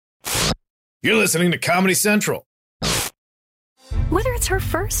You're listening to Comedy Central. Whether it's her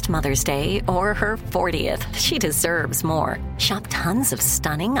first Mother's Day or her 40th, she deserves more. Shop tons of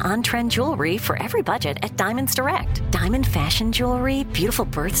stunning on-trend jewelry for every budget at Diamonds Direct. Diamond fashion jewelry, beautiful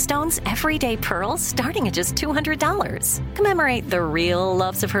birthstones, everyday pearls starting at just $200. Commemorate the real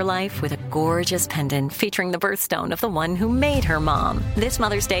loves of her life with a gorgeous pendant featuring the birthstone of the one who made her mom. This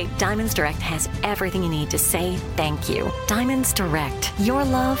Mother's Day, Diamonds Direct has everything you need to say thank you. Diamonds Direct. Your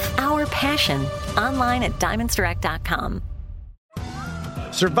love, our passion. Online at diamondsdirect.com.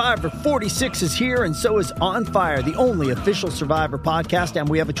 Survivor 46 is here, and so is On Fire, the only official Survivor podcast, and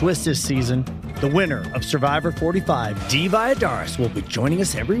we have a twist this season. The winner of Survivor 45, Dee Valladares, will be joining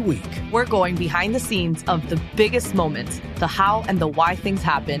us every week. We're going behind the scenes of the biggest moments, the how and the why things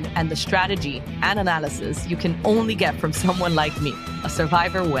happen, and the strategy and analysis you can only get from someone like me, a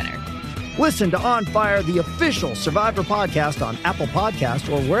Survivor winner. Listen to On Fire, the official Survivor podcast on Apple Podcasts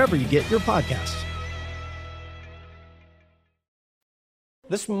or wherever you get your podcasts.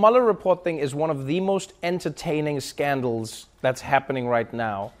 This Mueller report thing is one of the most entertaining scandals that's happening right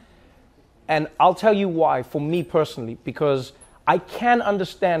now. And I'll tell you why, for me personally, because I can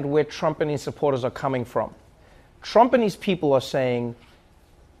understand where Trump and his supporters are coming from. Trump and his people are saying,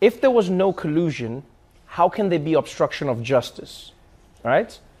 if there was no collusion, how can there be obstruction of justice,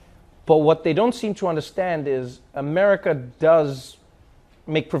 right? But what they don't seem to understand is America does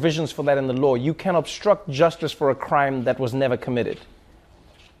make provisions for that in the law. You can obstruct justice for a crime that was never committed.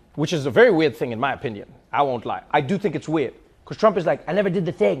 Which is a very weird thing in my opinion. I won't lie. I do think it's weird. Because Trump is like, I never did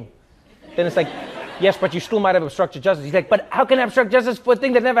the thing. Then it's like, yes, but you still might have obstructed justice. He's like, but how can I obstruct justice for a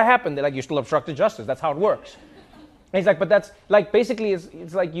thing that never happened? They're like, you still obstructed justice. That's how it works. And he's like, but that's like, basically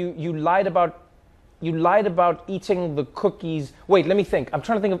it's like you lied about eating the cookies. Wait, let me think. I'm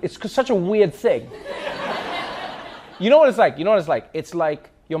trying to think of, it's such a weird thing. You know what it's like? It's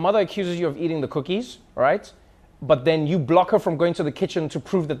like your mother accuses you of eating the cookies, right? But then you block her from going to the kitchen to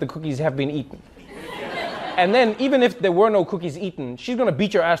prove that the cookies have been eaten. And then, even if there were no cookies eaten, she's gonna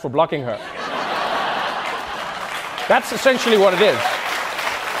beat your ass for blocking her. That's essentially what it is.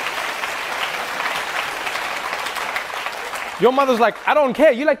 Your mother's like, I don't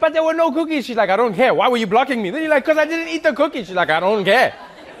care. You're like, but there were no cookies. She's like, I don't care. Why were you blocking me? Then you're like, because I didn't eat the cookies. She's like, I don't care.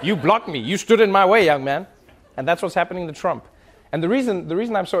 You blocked me. You stood in my way, young man. And that's what's happening to Trump. And the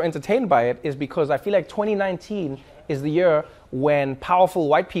reason I'm so entertained by it is because I feel like 2019 is the year when powerful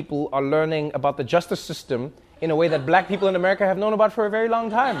white people are learning about the justice system in a way that black people in America have known about for a very long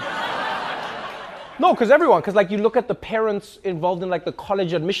time. No, because like you look at the parents involved in like the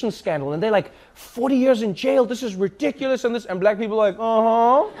college admissions scandal and they're like, 40 years in jail, this is ridiculous, and black people are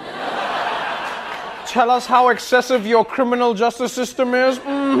like, tell us how excessive your criminal justice system is,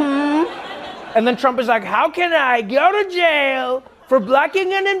 And then Trump is like, how can I go to jail for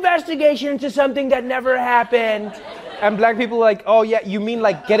blocking an investigation into something that never happened? And black people are like, oh yeah, you mean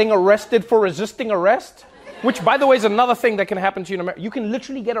like getting arrested for resisting arrest? Which, by the way, is another thing that can happen to you in America. You can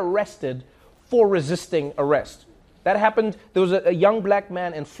literally get arrested for resisting arrest. That happened, there was a young black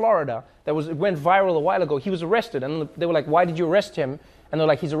man in Florida it went viral a while ago. He was arrested, and they were like, why did you arrest him? And they're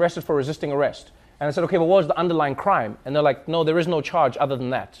like, he's arrested for resisting arrest. And I said, okay, well, what was the underlying crime? And they're like, no, there is no charge other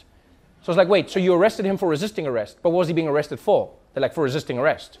than that. So I was like, wait, so you arrested him for resisting arrest, but what was he being arrested for? They're like, for resisting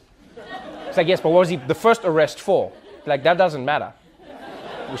arrest. It's like, yes, but what was he the first arrest for? They're like, that doesn't matter.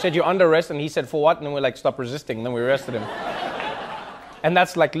 We said you're under arrest, and he said, for what? And then we're like, stop resisting, and then we arrested him. And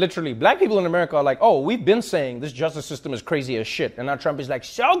that's like literally, black people in America are like, oh, we've been saying this justice system is crazy as shit. And now Trump is like,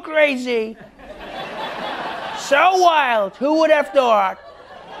 so crazy, so wild, who would have thought?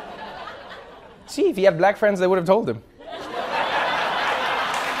 See, if he had black friends, they would have told him.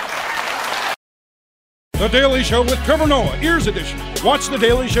 The Daily Show with Trevor Noah, Ears Edition. Watch The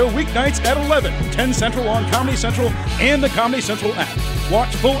Daily Show weeknights at 11, 10 Central on Comedy Central and the Comedy Central app. Watch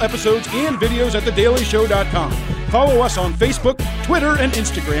full episodes and videos at thedailyshow.com. Follow us on Facebook, Twitter, and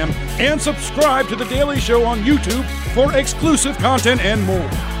Instagram, and subscribe to The Daily Show on YouTube for exclusive content and more.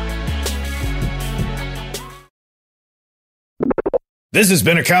 This has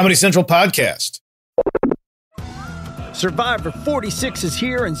been a Comedy Central podcast. Survivor 46 is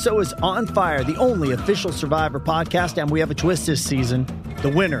here, and so is On Fire, the only official Survivor podcast, and we have a twist this season. The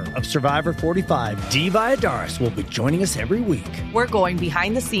winner of Survivor 45, Dee Valladares, will be joining us every week. We're going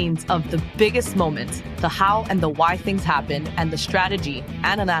behind the scenes of the biggest moments, the how and the why things happen, and the strategy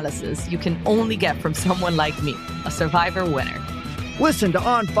and analysis you can only get from someone like me, a Survivor winner. Listen to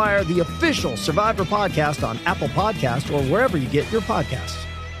On Fire, the official Survivor podcast on Apple Podcasts or wherever you get your podcasts.